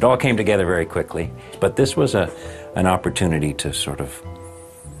 It all came together very quickly, but this was an opportunity to sort of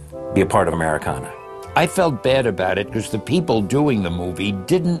be a part of Americana. I felt bad about it because the people doing the movie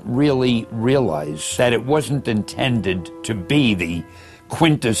didn't really realize that it wasn't intended to be the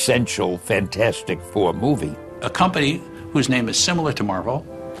quintessential Fantastic Four movie. A company whose name is similar to Marvel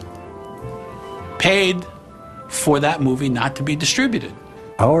paid for that movie not to be distributed.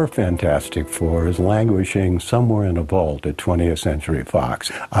 Our Fantastic Four is languishing somewhere in a vault at 20th Century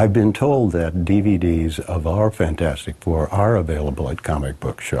Fox. I've been told that DVDs of our Fantastic Four are available at comic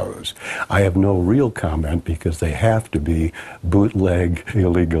book shows. I have no real comment because they have to be bootleg,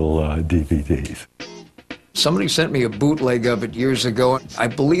 illegal DVDs. Somebody sent me a bootleg of it years ago. I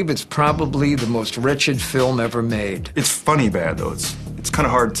believe it's probably the most wretched film ever made. It's funny bad, though. It's kind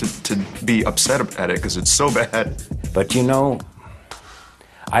of hard to be upset at it because it's so bad. But you know,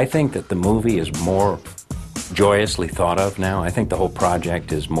 I think that the movie is more joyously thought of now. I think the whole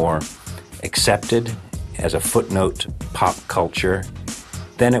project is more accepted as a footnote to pop culture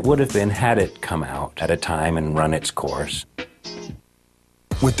than it would have been had it come out at a time and run its course.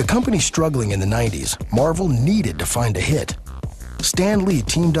 With the company struggling in the 90s, Marvel needed to find a hit. Stan Lee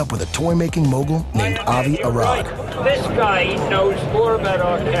teamed up with a toy-making mogul named Avi Arad. This guy knows more about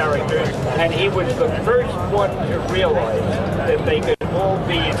our characters, and he was the first one to realize that they could all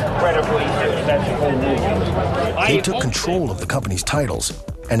be incredibly successful movies. They took control of the company's titles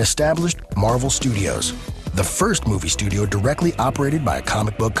and established Marvel Studios, the first movie studio directly operated by a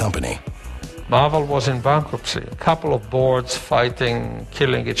comic book company. Marvel was in bankruptcy. A couple of boards fighting,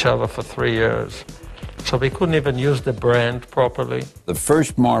 killing each other for 3 years. So we couldn't even use the brand properly. The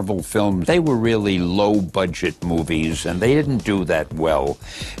first Marvel films, they were really low-budget movies, and they didn't do that well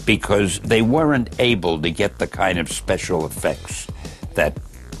because they weren't able to get the kind of special effects that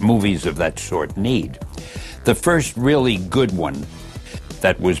movies of that sort need. The first really good one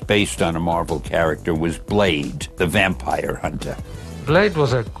that was based on a Marvel character was Blade, the vampire hunter. Blade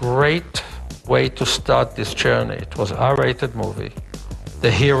was a great way to start this journey. It was an R-rated movie.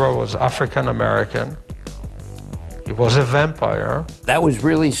 The hero was African-American. He was a vampire. That was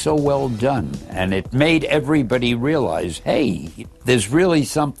really so well done, and it made everybody realize, hey, there's really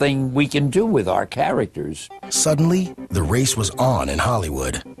something we can do with our characters. Suddenly, the race was on in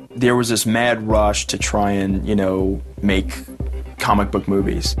Hollywood. There was this mad rush to try and, make comic book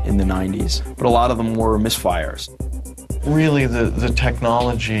movies in the 90s, but a lot of them were misfires. Really, the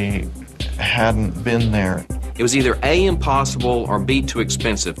technology hadn't been there. It was either A, impossible, or B, too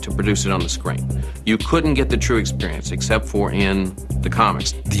expensive to produce it on the screen. You couldn't get the true experience except for in the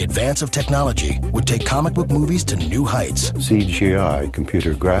comics. The advance of technology would take comic book movies to new heights. CGI,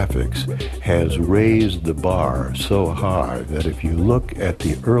 computer graphics, has raised the bar so high that if you look at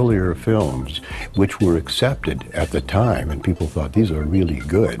the earlier films, which were accepted at the time, and people thought these are really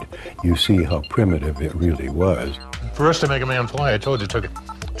good, you see how primitive it really was. For us to make a man fly, I told you, it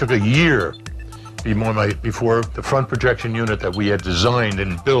took a year before the front projection unit that we had designed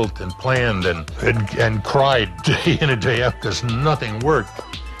and built and planned and cried day in and day out because nothing worked.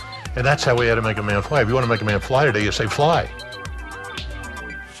 And that's how we had to make a man fly. If you want to make a man fly today, you say fly.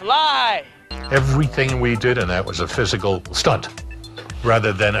 Fly! Everything we did in that was a physical stunt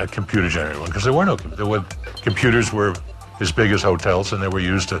rather than a computer-generated one, because there were no computers were as big as hotels, and they were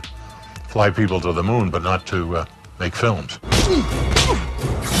used to fly people to the moon, but not to make films.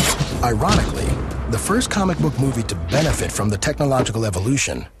 Ironically, the first comic book movie to benefit from the technological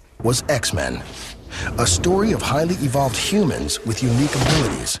evolution was X-Men, a story of highly evolved humans with unique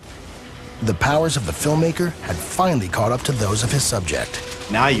abilities. The powers of the filmmaker had finally caught up to those of his subject.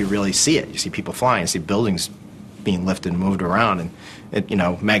 Now you really see it. You see people flying, you see buildings being lifted and moved around, and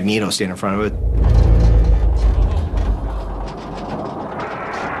Magneto standing in front of it.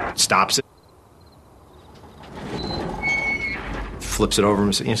 Stops it. Flips it over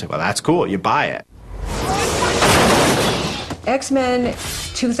and you say, well, that's cool, you buy it. X-Men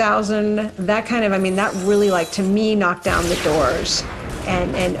 2000, that kind of, that really, to me, knocked down the doors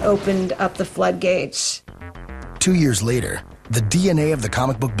and opened up the floodgates. 2 years later, the DNA of the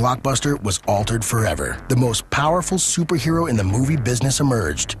comic book blockbuster was altered forever. The most powerful superhero in the movie business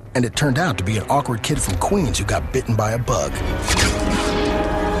emerged, and it turned out to be an awkward kid from Queens who got bitten by a bug.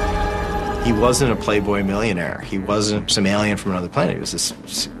 He wasn't a playboy millionaire. He wasn't some alien from another planet. He was this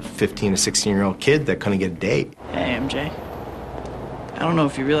 15 to 16-year-old kid that couldn't get a date. Hey, MJ. I don't know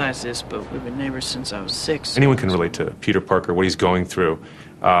if you realize this, but we've been neighbors since I was 6. Anyone can relate to Peter Parker, what he's going through,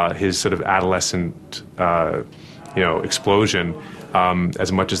 his sort of adolescent, explosion,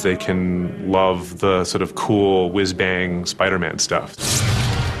 as much as they can love the sort of cool, whiz-bang Spider-Man stuff.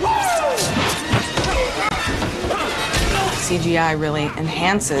 CGI really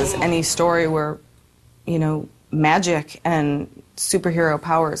enhances any story where, magic and superhero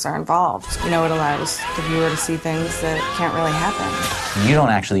powers are involved. It allows the viewer to see things that can't really happen. You don't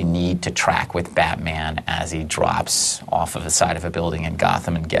actually need to track with Batman as he drops off of the side of a building in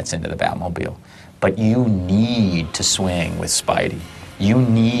Gotham and gets into the Batmobile. But you need to swing with Spidey. You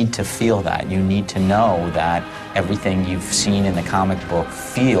need to feel that. You need to know that everything you've seen in the comic book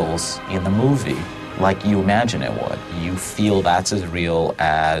feels in the movie like you imagine it would. You feel that's as real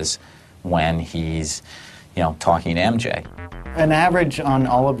as when he's, talking to MJ. An average on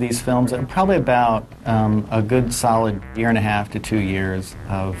all of these films, probably about a good solid 1.5 to 2 years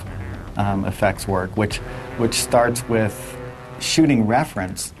of effects work, which starts with shooting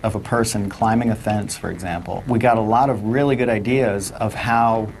reference of a person climbing a fence, for example. We got a lot of really good ideas of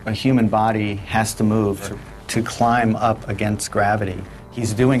how a human body has to move to climb up against gravity.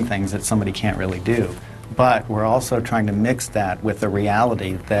 He's doing things that somebody can't really do. But we're also trying to mix that with the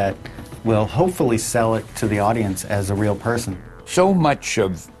reality that will hopefully sell it to the audience as a real person. So much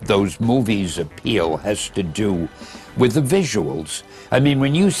of those movies' appeal has to do with the visuals.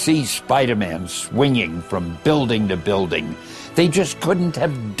 When you see Spider-Man swinging from building to building, they just couldn't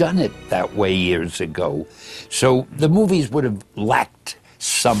have done it that way years ago. So the movies would have lacked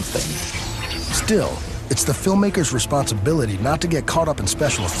something. Still, it's the filmmaker's responsibility not to get caught up in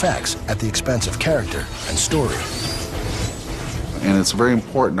special effects at the expense of character and story. And it's very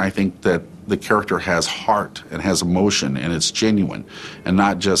important, I think, that the character has heart and has emotion and it's genuine and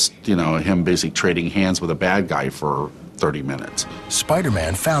not just, him basically trading hands with a bad guy for 30 minutes.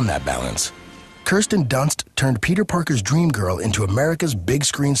 Spider-Man found that balance. Kirsten Dunst turned Peter Parker's dream girl into America's big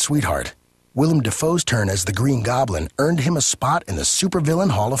screen sweetheart. Willem Dafoe's turn as the Green Goblin earned him a spot in the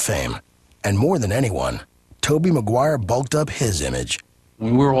Supervillain Hall of Fame. And more than anyone, Tobey Maguire bulked up his image.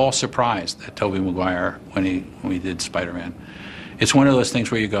 We were all surprised at Tobey Maguire when we did Spider-Man. It's one of those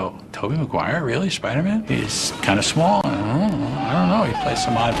things where you go, Tobey Maguire, really, Spider-Man? He's kind of small. I don't know. He plays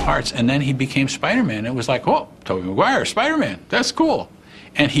some odd parts. And then he became Spider-Man. It was like, oh, Tobey Maguire, Spider-Man. That's cool.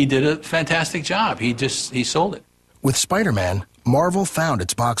 And he did a fantastic job. He sold it. With Spider-Man, Marvel found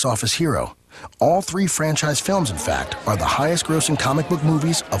its box office hero. All 3 franchise films, in fact, are the highest-grossing comic book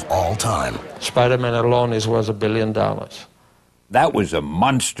movies of all time. Spider-Man alone is worth $1 billion. That was a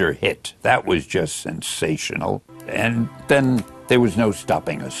monster hit. That was just sensational. And then there was no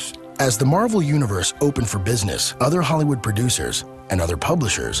stopping us. As the Marvel Universe opened for business, other Hollywood producers, and other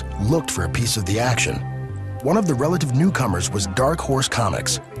publishers looked for a piece of the action. One of the relative newcomers was Dark Horse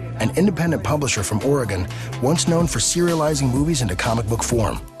Comics, an independent publisher from Oregon, once known for serializing movies into comic book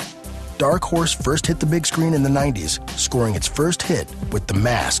form. Dark Horse first hit the big screen in the 90s, scoring its first hit with The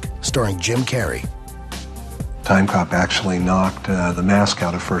Mask, starring Jim Carrey. Time Cop actually knocked The Mask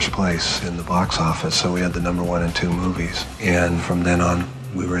out of first place in the box office, so we had the #1 and 2 movies. And from then on,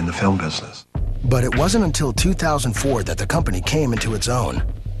 we were in the film business. But it wasn't until 2004 that the company came into its own.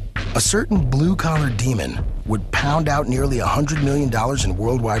 A certain blue-collar demon would pound out nearly $100 million in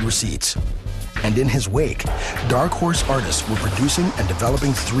worldwide receipts. And in his wake, Dark Horse artists were producing and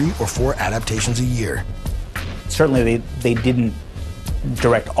developing 3 or 4 adaptations a year. Certainly they didn't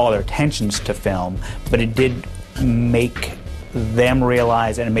direct all their attentions to film, but it did make them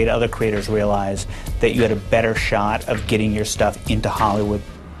realize, and it made other creators realize, that you had a better shot of getting your stuff into Hollywood.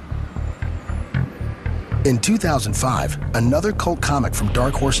 In 2005, another cult comic from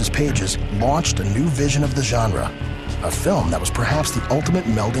Dark Horse's pages launched a new vision of the genre, a film that was perhaps the ultimate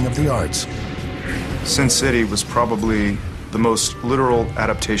melding of the arts. Sin City was probably the most literal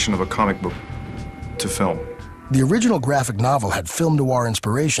adaptation of a comic book to film. The original graphic novel had film noir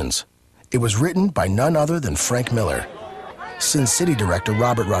inspirations. It was written by none other than Frank Miller. Sin City director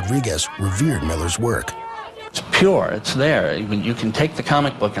Robert Rodriguez revered Miller's work. It's pure, it's there. You can take the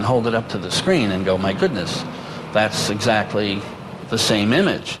comic book and hold it up to the screen and go, my goodness, that's exactly the same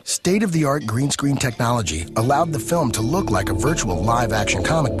image. State-of-the-art green screen technology allowed the film to look like a virtual live-action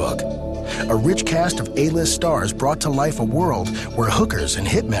comic book. A rich cast of A-list stars brought to life a world where hookers and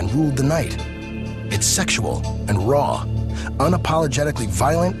hitmen ruled the night. It's sexual and raw, unapologetically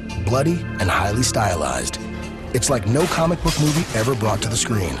violent, bloody, and highly stylized. It's like no comic book movie ever brought to the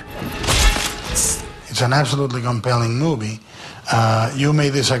screen. It's an absolutely compelling movie. You may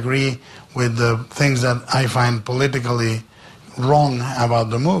disagree with the things that I find politically wrong about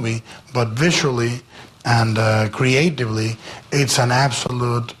the movie, but visually and creatively, it's an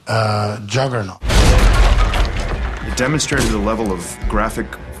absolute juggernaut. It demonstrated the level of graphic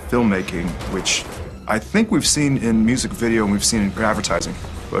filmmaking, which I think we've seen in music video and we've seen in advertising,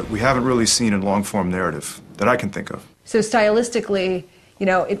 but we haven't really seen in long-form narrative that I can think of. So stylistically, you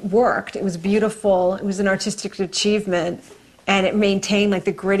know, it worked. It was beautiful. It was an artistic achievement. And it maintained like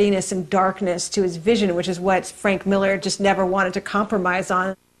the grittiness and darkness to his vision, which is what Frank Miller just never wanted to compromise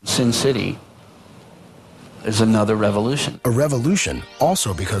on. Sin City is another revolution. A revolution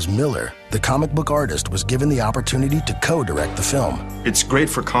also because Miller, the comic book artist, was given the opportunity to co-direct the film. It's great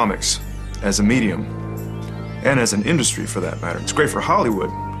for comics as a medium and as an industry for that matter. It's great for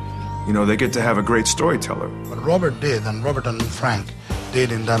Hollywood. You know, they get to have a great storyteller. What Robert did, and Robert and Frank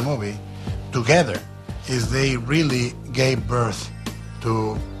did in that movie together, is they really gave birth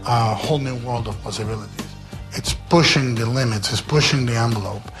to a whole new world of possibilities. It's pushing the limits, it's pushing the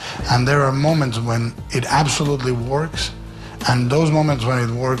envelope. And there are moments when it absolutely works, and those moments when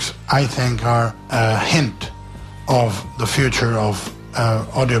it works, I think, are a hint of the future of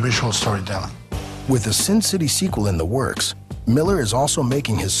audiovisual storytelling. With the Sin City sequel in the works, Miller is also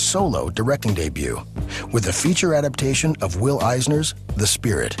making his solo directing debut with a feature adaptation of Will Eisner's The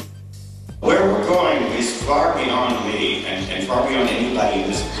Spirit. Where we're going is far beyond me and far beyond anybody in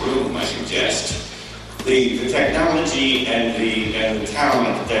this room, I suggest. The technology and the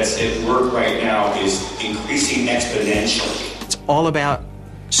talent that's at work right now is increasing exponentially. It's all about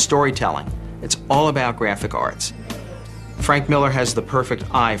storytelling. It's all about graphic arts. Frank Miller has the perfect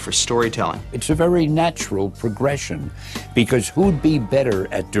eye for storytelling. It's a very natural progression, because who'd be better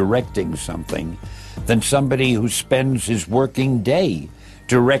at directing something than somebody who spends his working day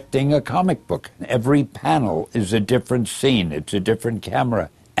directing a comic book? Every panel is a different scene. It's a different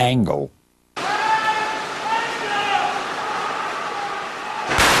camera angle.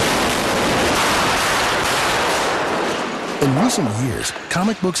 In recent years,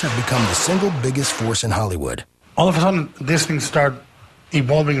 comic books have become the single biggest force in Hollywood. All of a sudden, these things start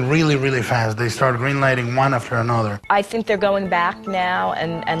evolving really, really fast. They start greenlighting one after another. I think they're going back now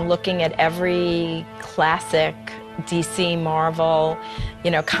and looking at every classic DC, Marvel,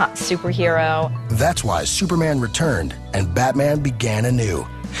 superhero. That's why Superman returned and Batman began anew,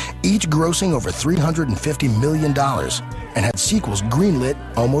 each grossing over $350 million and had sequels greenlit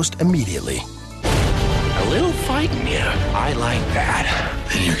almost immediately. A little fight in you. I like that.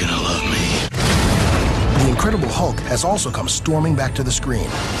 Then you're gonna love me. The Incredible Hulk has also come storming back to the screen.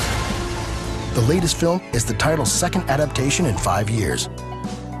 The latest film is the title's second adaptation in 5 years.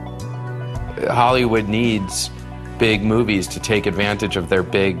 Hollywood needs big movies to take advantage of their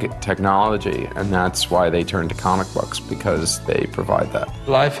big technology, and that's why they turn to comic books, because they provide that.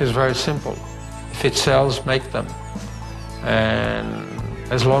 Life is very simple. If it sells, make them. And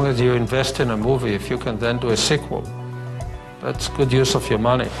as long as you invest in a movie, if you can then do a sequel, that's good use of your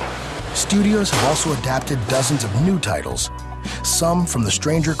money. Studios have also adapted dozens of new titles, some from the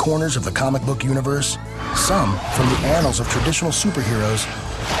stranger corners of the comic book universe, some from the annals of traditional superheroes,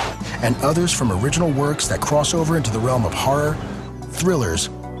 and others from original works that cross over into the realm of horror, thrillers,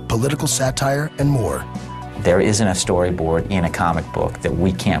 political satire, and more. There isn't a storyboard in a comic book that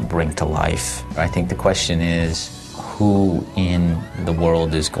we can't bring to life. I think the question is, who in the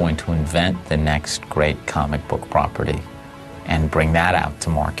world is going to invent the next great comic book property and bring that out to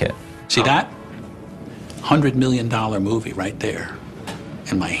market? See that? $100 million movie right there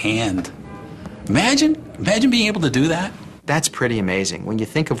in my hand. Imagine being able to do that. That's pretty amazing when you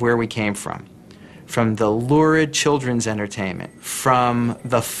think of where we came from the lurid children's entertainment, from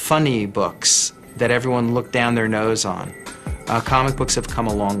the funny books that everyone looked down their nose on. Comic books have come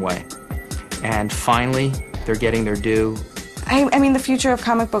a long way, and finally they're getting their due. I mean, the future of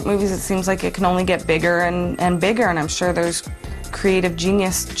comic book movies, it seems like it can only get bigger and bigger, and I'm sure there's creative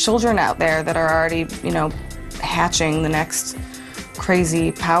genius children out there that are already, you know, hatching the next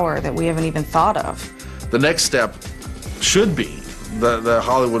crazy power that we haven't even thought of. The next step should be that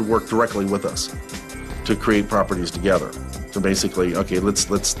Hollywood work directly with us to create properties together. To basically, okay, let's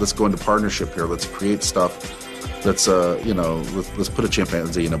go into partnership here. Let's create stuff. Let's let's put a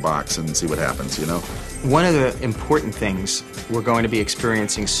chimpanzee in a box and see what happens. You know. One of the important things we're going to be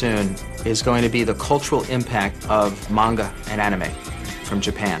experiencing soon is going to be the cultural impact of manga and anime from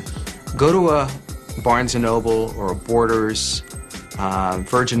Japan. Go to a Barnes & Noble or a Borders,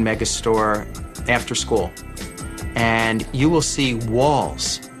 Virgin Megastore after school, and you will see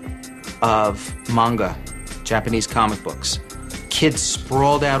walls of manga, Japanese comic books. Kids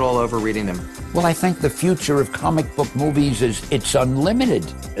sprawled out all over reading them. Well, I think the future of comic book movies it's unlimited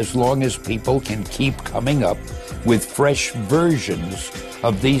as long as people can keep coming up with fresh versions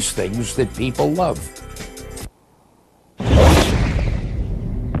of these things that people love.